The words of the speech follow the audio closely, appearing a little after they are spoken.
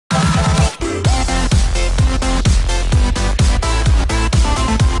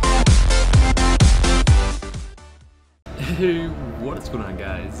Hey, what is going on,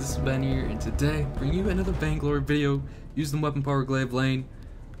 guys? This is Ben here, and today bring you another Vainglory video using the weapon power Glaive lane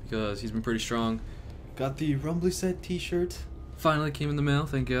because he's been pretty strong. Got the Rumbly set t-shirt. Finally came in the mail,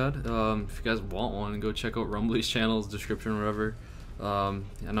 thank God. If you guys want one, go check out Rumbly's channel's description or whatever.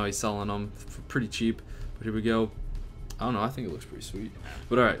 I know he's selling them for pretty cheap, but here we go. I don't know, I think it looks pretty sweet.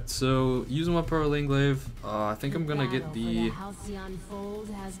 But alright, so using weapon power lane Glaive, I think I'm gonna get the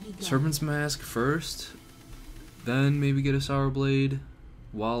Serpent's Mask first. Then maybe get a Sour Blade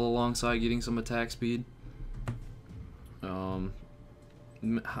while alongside getting some attack speed. I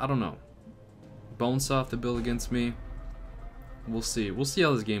don't know. Bonesoft to build against me. We'll see. We'll see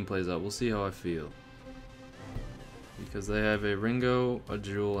how this game plays out. We'll see how I feel. Because they have a Ringo, a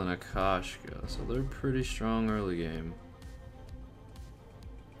Jewel, and a Koshka. So they're pretty strong early game.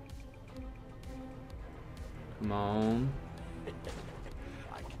 Come on.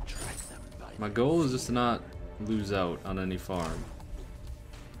 My goal is just to not lose out on any farm.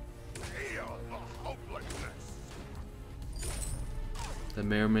 That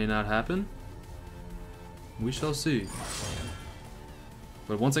may or may not happen. We shall see.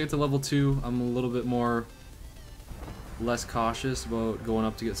 But once I get to level 2, I'm a little bit less cautious about going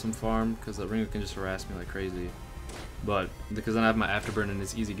up to get some farm, because that Ringo can just harass me like crazy. But because then I have my afterburn and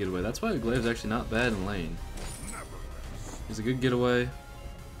it's easy getaway. That's why Glaive's actually not bad in lane. He's a good getaway.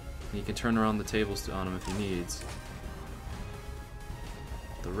 And you can turn around the tables on him if he needs.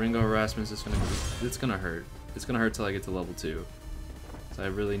 The Ringo harassment is just it's gonna hurt. It's gonna hurt till I get to level 2. So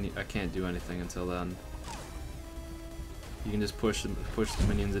I can't do anything until then. You can just push the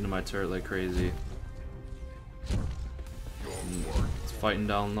minions into my turret like crazy. And it's fighting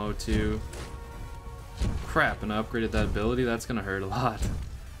down low too. Crap, and I upgraded that ability. That's gonna hurt a lot.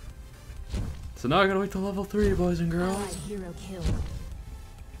 So now I gotta wait till level 3, boys and girls. Hero killed.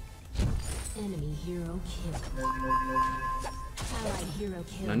 Enemy hero killed. Allied hero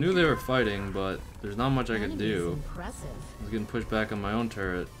killed. I knew they were fighting, but there's not much I could do. Impressive. I was getting pushed back on my own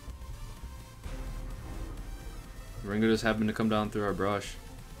turret. Ringo just happened to come down through our brush.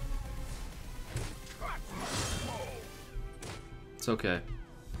 It's okay.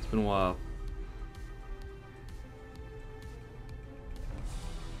 It's been a while.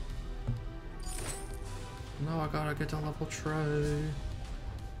 No, I gotta get to level 3.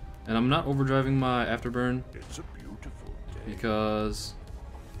 And I'm not overdriving my afterburn. It's a beautiful day. Because...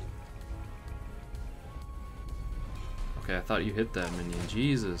 Okay, I thought you hit that minion.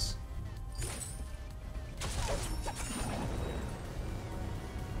 Jesus.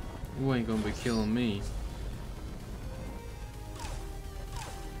 You ain't gonna be killing me.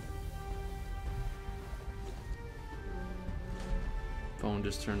 Phone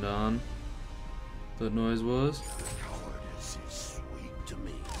just turned on. That noise was. Cowardice is sweet to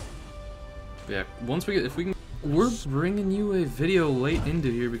me. Yeah, once we get, if we can, we're bringing you a video late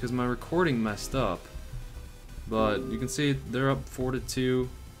into here because my recording messed up. But you can see they're up 4-2.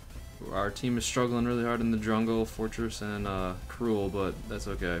 Our team is struggling really hard in the jungle, Fortress, and Cruel, but that's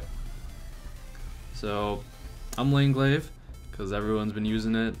okay. So I'm laying Glaive because everyone's been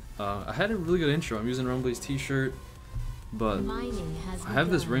using it. I had a really good intro. I'm using Rumbly's t-shirt, but I have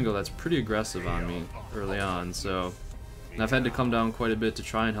this Ringo that's pretty aggressive on me early on, so. And I've had to come down quite a bit to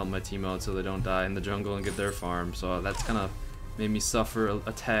try and help my team out so they don't die in the jungle and get their farm. So that's kind of made me suffer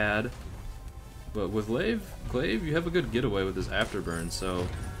a tad. But with Glaive, you have a good getaway with his afterburn, so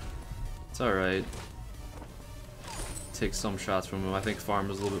it's alright. Take some shots from him. I think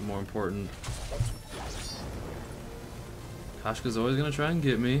farm is a little bit more important. Koshka's always going to try and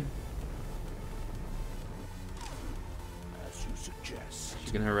get me. As you suggest.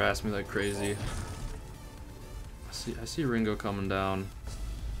 She's going to harass me like crazy. I see Ringo coming down.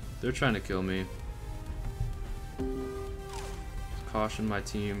 They're trying to kill me. Caution my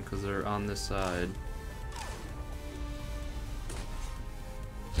team because they're on this side.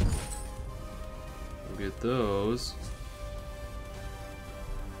 We'll get those.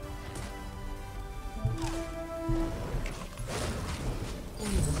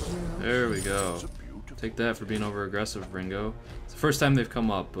 There we go. Take that for being over aggressive, Ringo. It's the first time they've come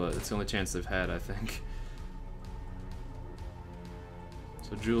up, but it's the only chance they've had, I think.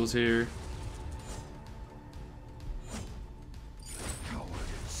 So Jewel's here.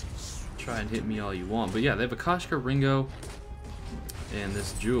 Try and hit me all you want. But yeah, they have a Koshka, Ringo, and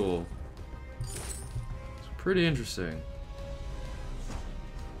this Jewel. It's pretty interesting.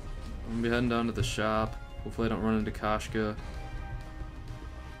 I'm gonna be heading down to the shop. Hopefully I don't run into Koshka.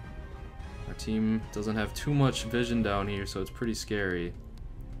 Our team doesn't have too much vision down here, so it's pretty scary.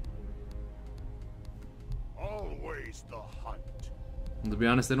 Always the hunt. And to be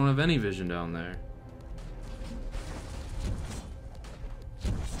honest, they don't have any vision down there.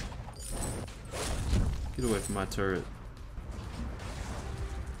 Get away from my turret.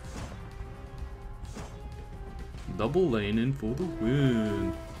 Double laning for the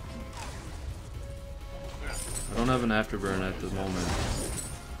win. I don't have an afterburn at the moment.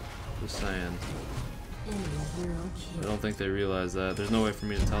 Just saying. I don't think they realize that. There's no way for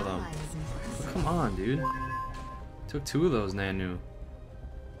me to tell them. But come on, dude. Took 2 of those, Nanu.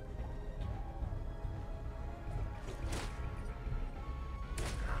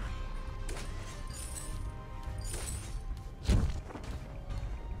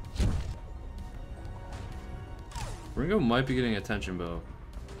 Ringo might be getting attention bow.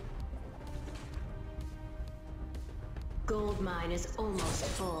 Gold mine is almost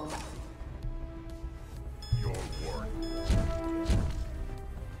full. Your work.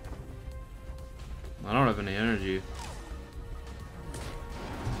 I don't have any energy.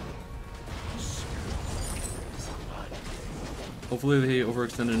 Hopefully they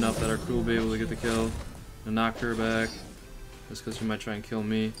overextended enough that our crew will be able to get the kill and knock her back. Just because she might try and kill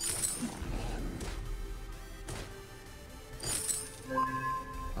me.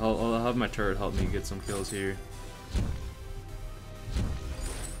 I'll have my turret help me get some kills here.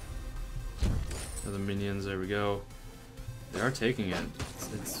 Other minions, there we go. They are taking it.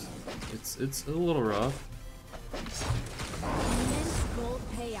 It's a little rough. Immense gold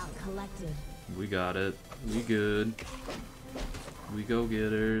payout collected. We got it. We good. We go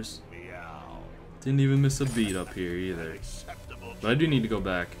getters. Meow. Didn't even miss a beat up here either. Acceptable. But I do need to go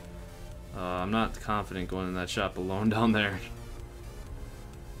back. I'm not confident going in that shop alone down there.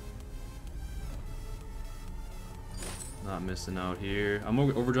 Not missing out here. I'm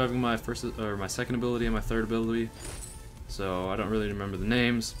overdriving my my second ability and my third ability, so I don't really remember the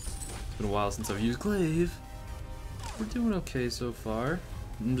names. It's been a while since I've used Glaive. We're doing okay so far.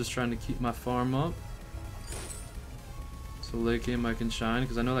 I'm just trying to keep my farm up, so late game I can shine,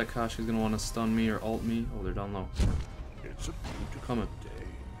 because I know that Koshka's gonna want to stun me or ult me. Oh, they're down low. It's a beautiful Coming. day.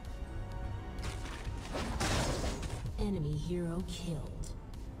 Enemy hero killed.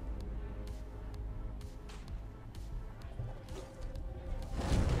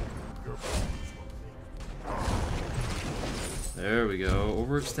 There we go.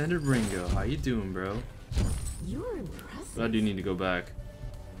 Overextended Ringo. How you doing, bro? You're impressive. But I do need to go back.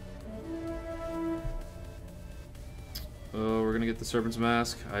 Oh, we're gonna get the Serpent's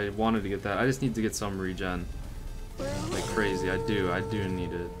Mask. I wanted to get that. I just need to get some regen. Like crazy. I do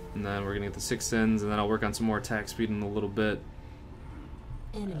need it. And then we're gonna get the 6 sins, and then I'll work on some more attack speed in a little bit.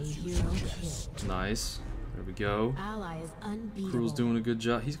 Enemy hero killed. Nice. There we go. Ally is unbeatable. Crew's doing a good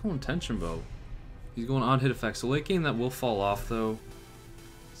job. He's going tension bow. He's going on hit effect. So late game that will fall off though.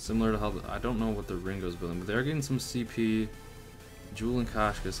 Similar to how I don't know what the Ringo's building, but they're getting some CP. Jewel and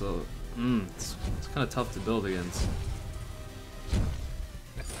Koshka, so it's kind of tough to build against.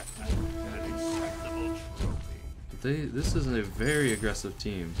 An acceptable trophy. This is a very aggressive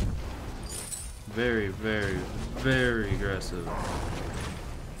team. Very, very, very aggressive.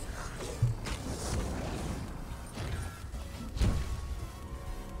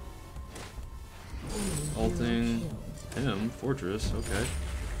 Ulting him, Fortress, okay.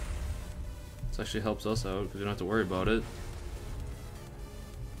 This actually helps us out because we don't have to worry about it.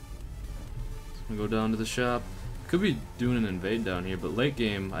 Just gonna go down to the shop. Could be doing an invade down here, but late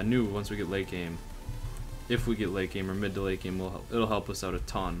game, I knew once we get late game, if we get late game or mid to late game, it'll help us out a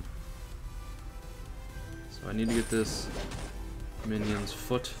ton. So I need to get this minion's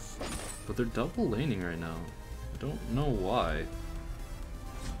foot, but they're double laning right now. I don't know why.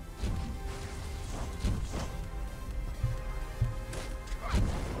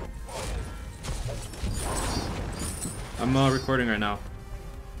 I'm recording right now.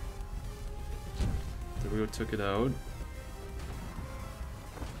 There we go, took it out.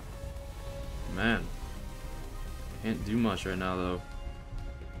 Man. Can't do much right now though.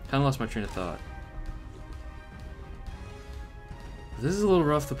 Kinda lost my train of thought. This is a little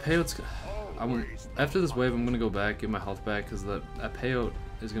rough. The payout's... after this wave I'm gonna go back, get my health back, because that payout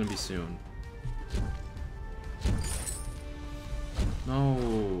is gonna be soon.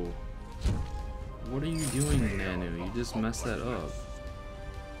 No. What are you doing, Nanu? You just messed that up.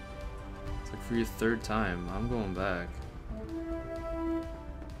 It's like for your 3rd time. I'm going back.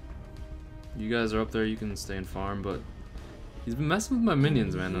 You guys are up there, you can stay and farm, but he's been messing with my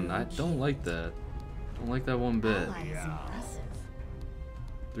minions, man, and I don't like that. Don't like that one bit.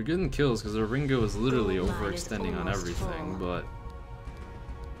 They're getting kills because their Ringo is literally overextending on everything, but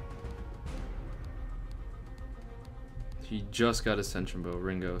he just got his tension bow,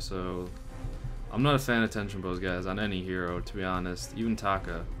 Ringo, so I'm not a fan of tension bows, guys, on any hero, to be honest, even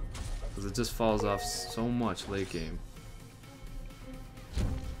Taka, because it just falls off so much late game.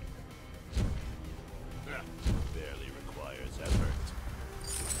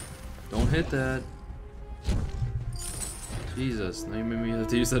 Don't hit that. Jesus, now you made me have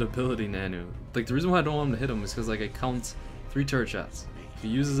to use that ability, Nanu. Like, the reason why I don't want him to hit him is because, like, it counts 3 turret shots. If he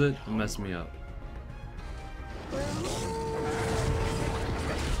uses it, it messes me up.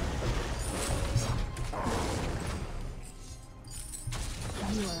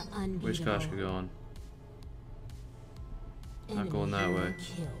 You are unbeatable. Where's Koshka going? Not going that way.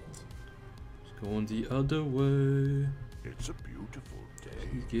 Killed. He's going the other way. It's a beautiful day.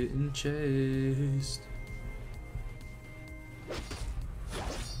 He's getting chased.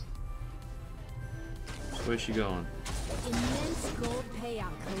 Where's she going? Immense gold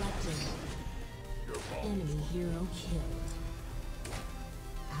payout collected. Enemy hero killed.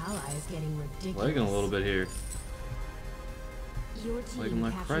 Allies getting ridiculous. Lagging a little bit here. Your team Lagging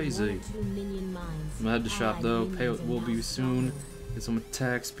like captured crazy. 1 or 2 minion mines. I'm gonna head to shop Allied though. minions Payout are will now be soon. stronger. Get some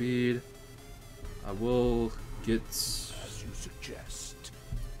attack speed. I will get. As you suggest.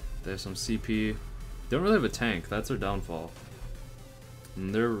 There's some CP. They don't really have a tank. That's their downfall.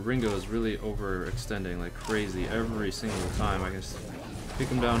 And their Ringo is really overextending like crazy every single time. I can just pick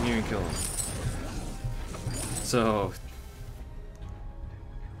him down here and kill him. So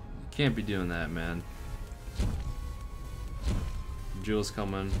can't be doing that, man. Jewel's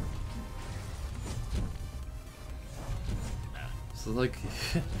coming. So like,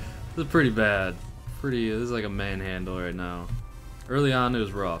 this is pretty bad. This is like a manhandle right now. Early on, it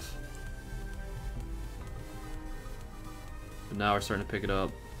was rough. But now we're starting to pick it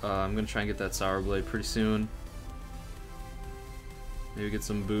up. I'm gonna try and get that Sour Blade pretty soon. Maybe get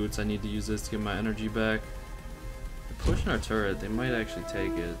some boots. I need to use this to get my energy back. They're pushing our turret. They might actually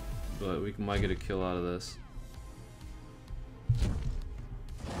take it, but we might get a kill out of this.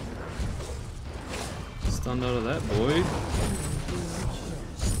 Stunned out of that, boy.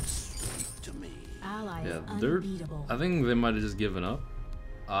 To me. Allies Yeah, they're. unbeatable. I think they might have just given up.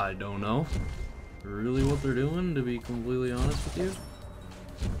 I don't know. Really, what they're doing, to be completely honest with you.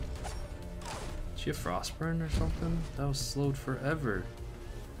 Is she a Frostburn or something? That was slowed forever.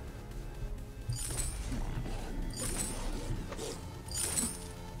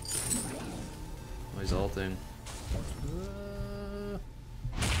 Oh, he's ulting.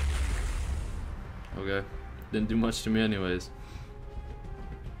 Okay. Didn't do much to me anyways.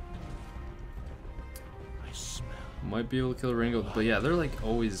 I smell. Might be able to kill Ringo, but yeah, they're like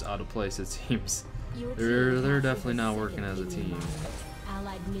always out of place, it seems. Your They're team captured definitely the not second working as a minion team. mine.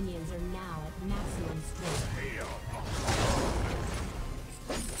 Allied minions are now at maximum strength.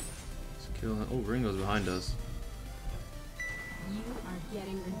 Let's kill him. Oh, Ringo's behind us. You are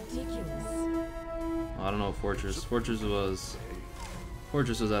getting ridiculous. I don't know, Fortress. Fortress was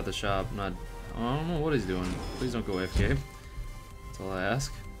at the shop, not. I don't know what he's doing. Please don't go AFK. That's all I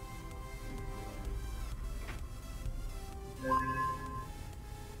ask.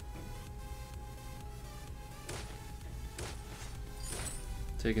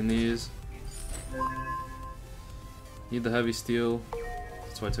 Taking these. Need the heavy steel.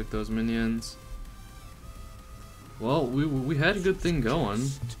 That's why I took those minions. Well, we had a good thing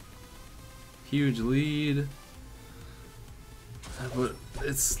going. Huge lead. But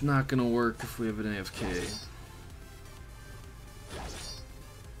it's not gonna work if we have an AFK.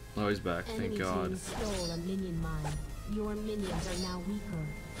 Oh, he's back, thank Enemy God. team stole a minion mine. Your minions are now weaker.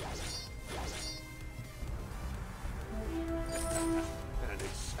 An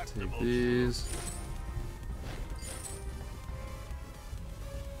acceptable Take these.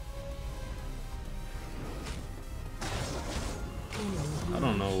 I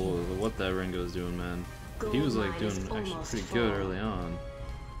don't know what that Ringo's doing, man. He was like doing actually pretty good early on.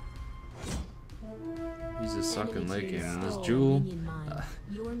 He's just sucking late game. And this Jewel,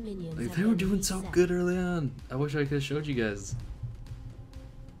 like they were doing so good early on. I wish I could have showed you guys.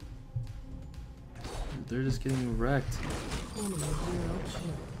 They're just getting wrecked. Enemy hero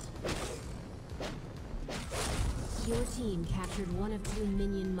killed. Your team captured 1 of 2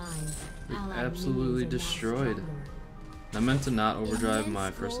 minion mines. They Allied absolutely minions are now destroyed. stronger. I meant to not overdrive my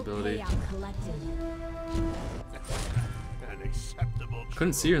Immense first gold ability. payout collected. An acceptable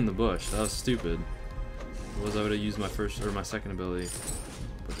Couldn't see her in the bush. That was stupid. Was I would have used my first or my second ability.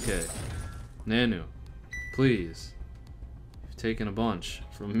 But okay. Nanu, please. You've taken a bunch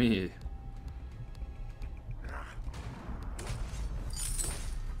from me.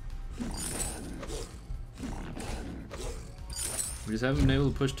 We just haven't been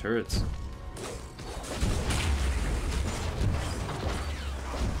able to push turrets.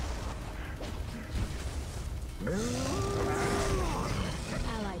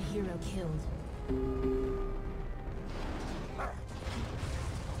 Allied hero killed.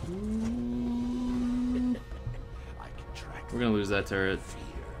 I can track We're gonna lose that turret. fear.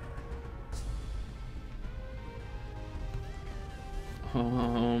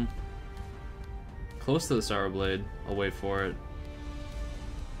 Close to the Sour Blade. I'll wait for it.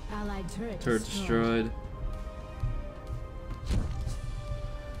 Allied Turret destroyed.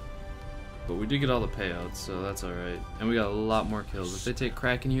 But we did get all the payouts, so that's alright. And we got a lot more kills. If they take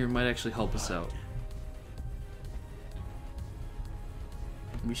Kraken here, it might actually help us out.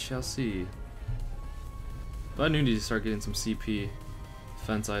 We shall see. But I do need to start getting some CP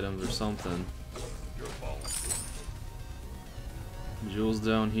defense items or something. Jewels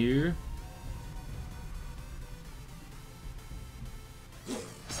down here.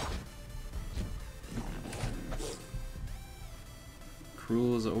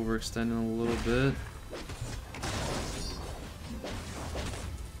 Cruel is overextending a little bit.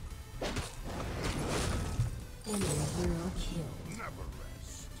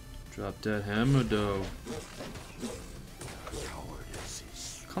 Drop dead hammer though.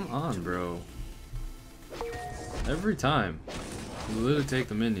 Come on, bro. Every time. You literally take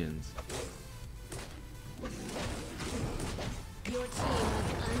the minions. Your team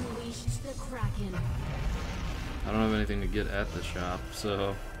has unleashed the Kraken. I don't have anything to get at the shop,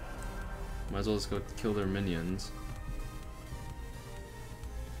 so might as well just go kill their minions.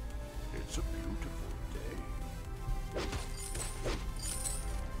 It's a beautiful day.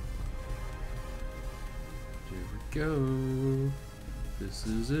 Here we go. This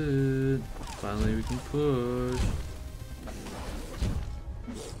is it. Finally we can push.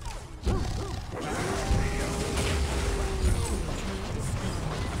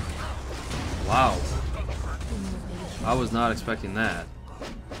 Wow. I was not expecting that.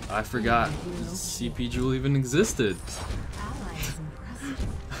 I forgot CP Jewel even existed.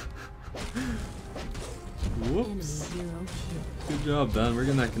 Whoops. Good job, Ben. We're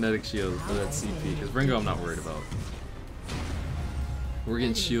getting that kinetic shield for that CP, because Ringo I'm not worried about. We're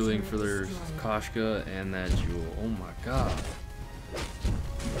getting shielding for their Koshka and that Jewel. Oh my god.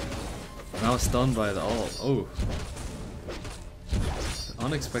 And I was stunned by the ult. Oh.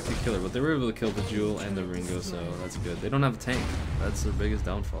 Unexpected killer, but they were able to kill the Jewel and the Ringo, so that's good. They don't have a tank. That's their biggest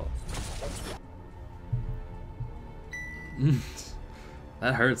downfall.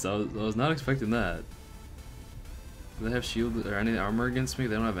 That hurts. I was not expecting that. Do they have shield or any armor against me?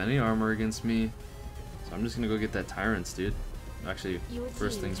 They don't have any armor against me. So I'm just gonna go get that Tyrants, dude. Actually,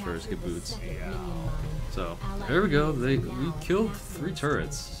 first things first, get boots. So, there we go. We killed 3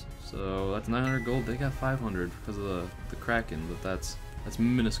 turrets. So that's 900 gold. They got 500 because of the Kraken, but that's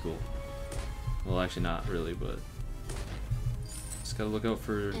minuscule. Well, actually not really, but just gotta look out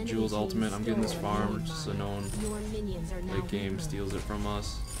for Jewel's ultimate. I'm getting this farm just so no one late game steals it from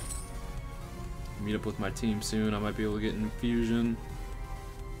us. Meet up with my team soon. I might be able to get infusion.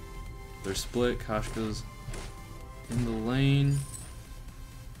 They're split. Koshka's in the lane,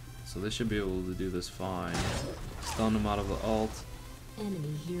 so they should be able to do this fine. Stun them out of the ult.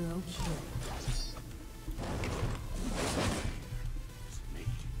 Enemy hero kill.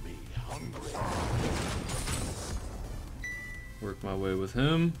 Work my way with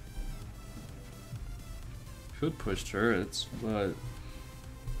him. Could push turrets, but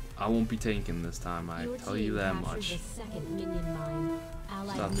I won't be tanking this time, I tell you that much.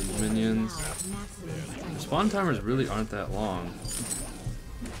 Stop these minions. Spawn timers really aren't that long.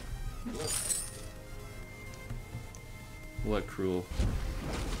 What cruel.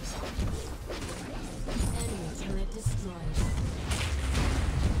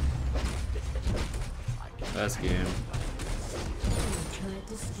 Best game.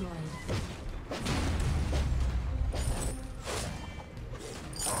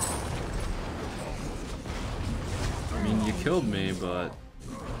 I mean, you killed me, but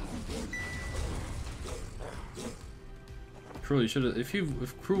Cruel, you should have.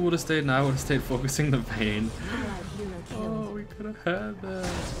 If Cruel would have stayed and I would have stayed focusing the Vayne. Oh, we could have had that.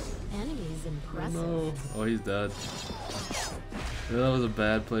 Oh no. Oh, he's dead. Yeah, that was a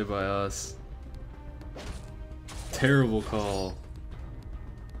bad play by us. Terrible call.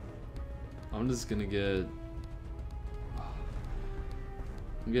 I'm just gonna get.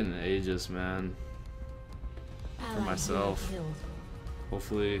 I'm getting an Aegis, man. For myself.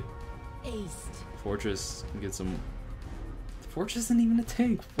 Hopefully, Fortress can get some. Fortress isn't even a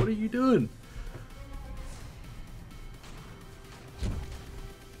tank. What are you doing?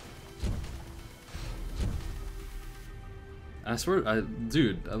 I swear,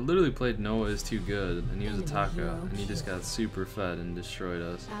 dude, I literally played Noah is too good, and he was a Taka, and he just got super fed and destroyed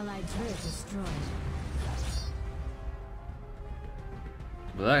us.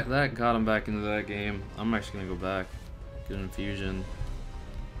 But that got him back into that game. I'm actually gonna go back, get an infusion,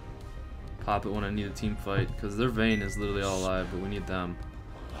 pop it when I need a team fight, because their Vayne is literally all alive, but we need them.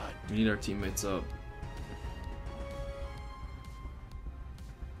 We need our teammates up.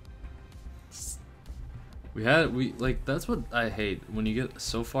 That's what I hate. When you get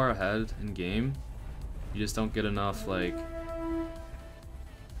so far ahead in game, you just don't get enough, like,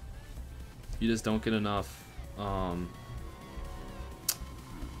 you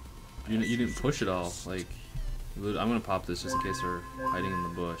didn't push it all. Like, I'm gonna pop this just in case they're hiding in the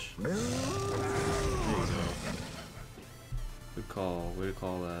bush. There you go. Good call. Way to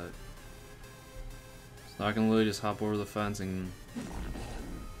call that. So I can literally just hop over the fence and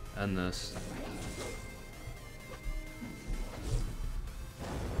end this.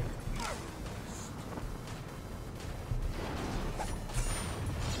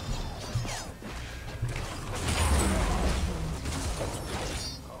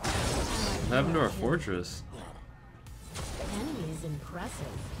 What happened to our fortress? Enemy is impressive.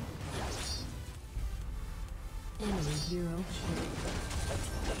 Enemy hero killed.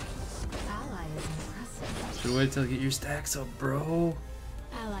 Ally is impressive. Should wait till you get your stacks up, bro.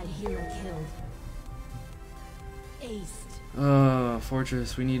 Allied hero killed. Aced.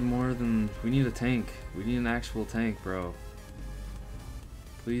 Fortress, we need more than... We need a tank. We need an actual tank, bro.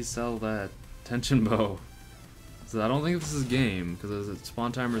 Please sell that tension bow. So I don't think this is game, because the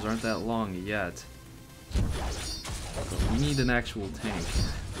spawn timers aren't that long yet. But we need an actual tank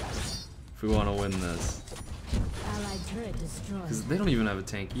if we want to win this. Allied turret destroyed. Because they don't even have a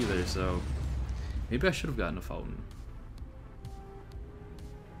tank either, so maybe I should have gotten a fountain.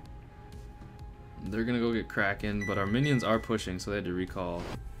 They're gonna go get Kraken, but our minions are pushing, so they had to recall.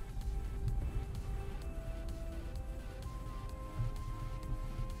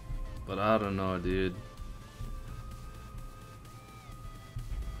 But I don't know, dude.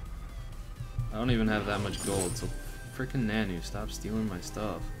 I don't even have that much gold, so frickin' Nanu, stop stealing my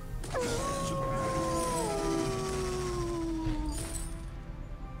stuff.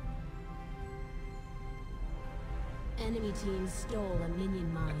 Enemy team stole a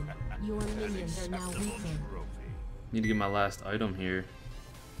minion mine. Your minions are now weakened. Need to get my last item here.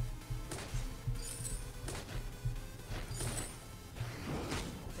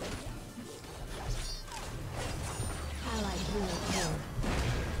 Allied hero killed.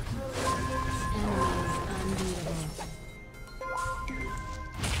 Enemy is unbeatable.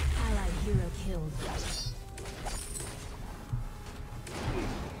 Allied hero killed.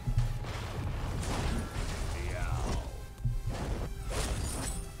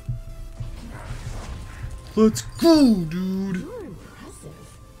 Let's go, dude! You're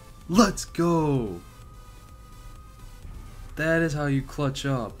impressive. Let's go! That is how you clutch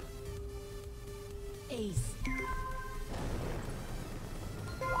up. Ace.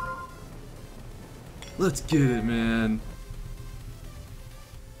 Let's get it, man.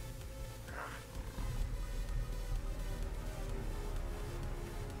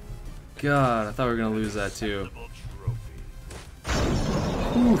 God, I thought we were gonna lose that too.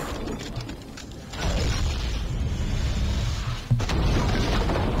 Oof.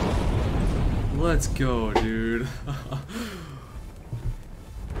 Let's go, dude.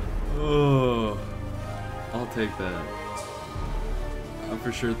 Oh, I'll take that. I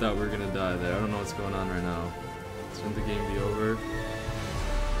for sure thought we were gonna die there. I don't know what's going on right now. Shouldn't the game be over?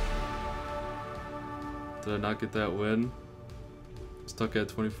 Did I not get that win? Stuck at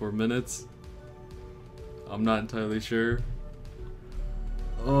 24 minutes? I'm not entirely sure.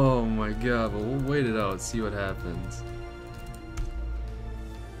 Oh my god, but we'll wait it out, see what happens.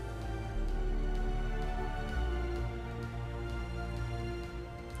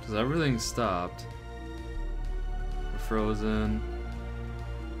 Because everything stopped. We're frozen.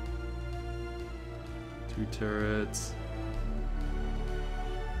 2 turrets.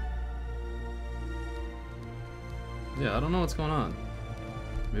 Yeah, I don't know what's going on.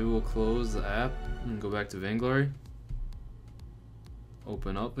 Maybe we'll close the app and go back to Vainglory.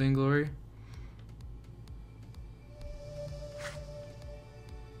 Open up Vainglory.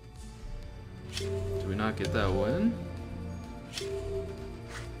 Did we not get that win?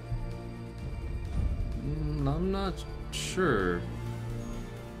 I'm not sure.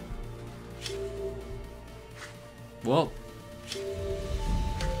 Well,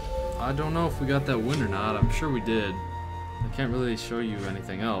 I don't know if we got that win or not. I'm sure we did. I can't really show you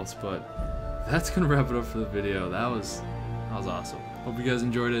anything else, but that's gonna wrap it up for the video. That was awesome. Hope you guys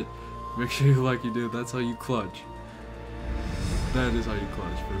enjoyed it. Make sure you like you did. That's how you clutch. That is how you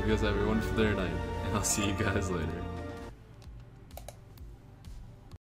clutch. But you guys have a wonderful day or night, and I'll see you guys later.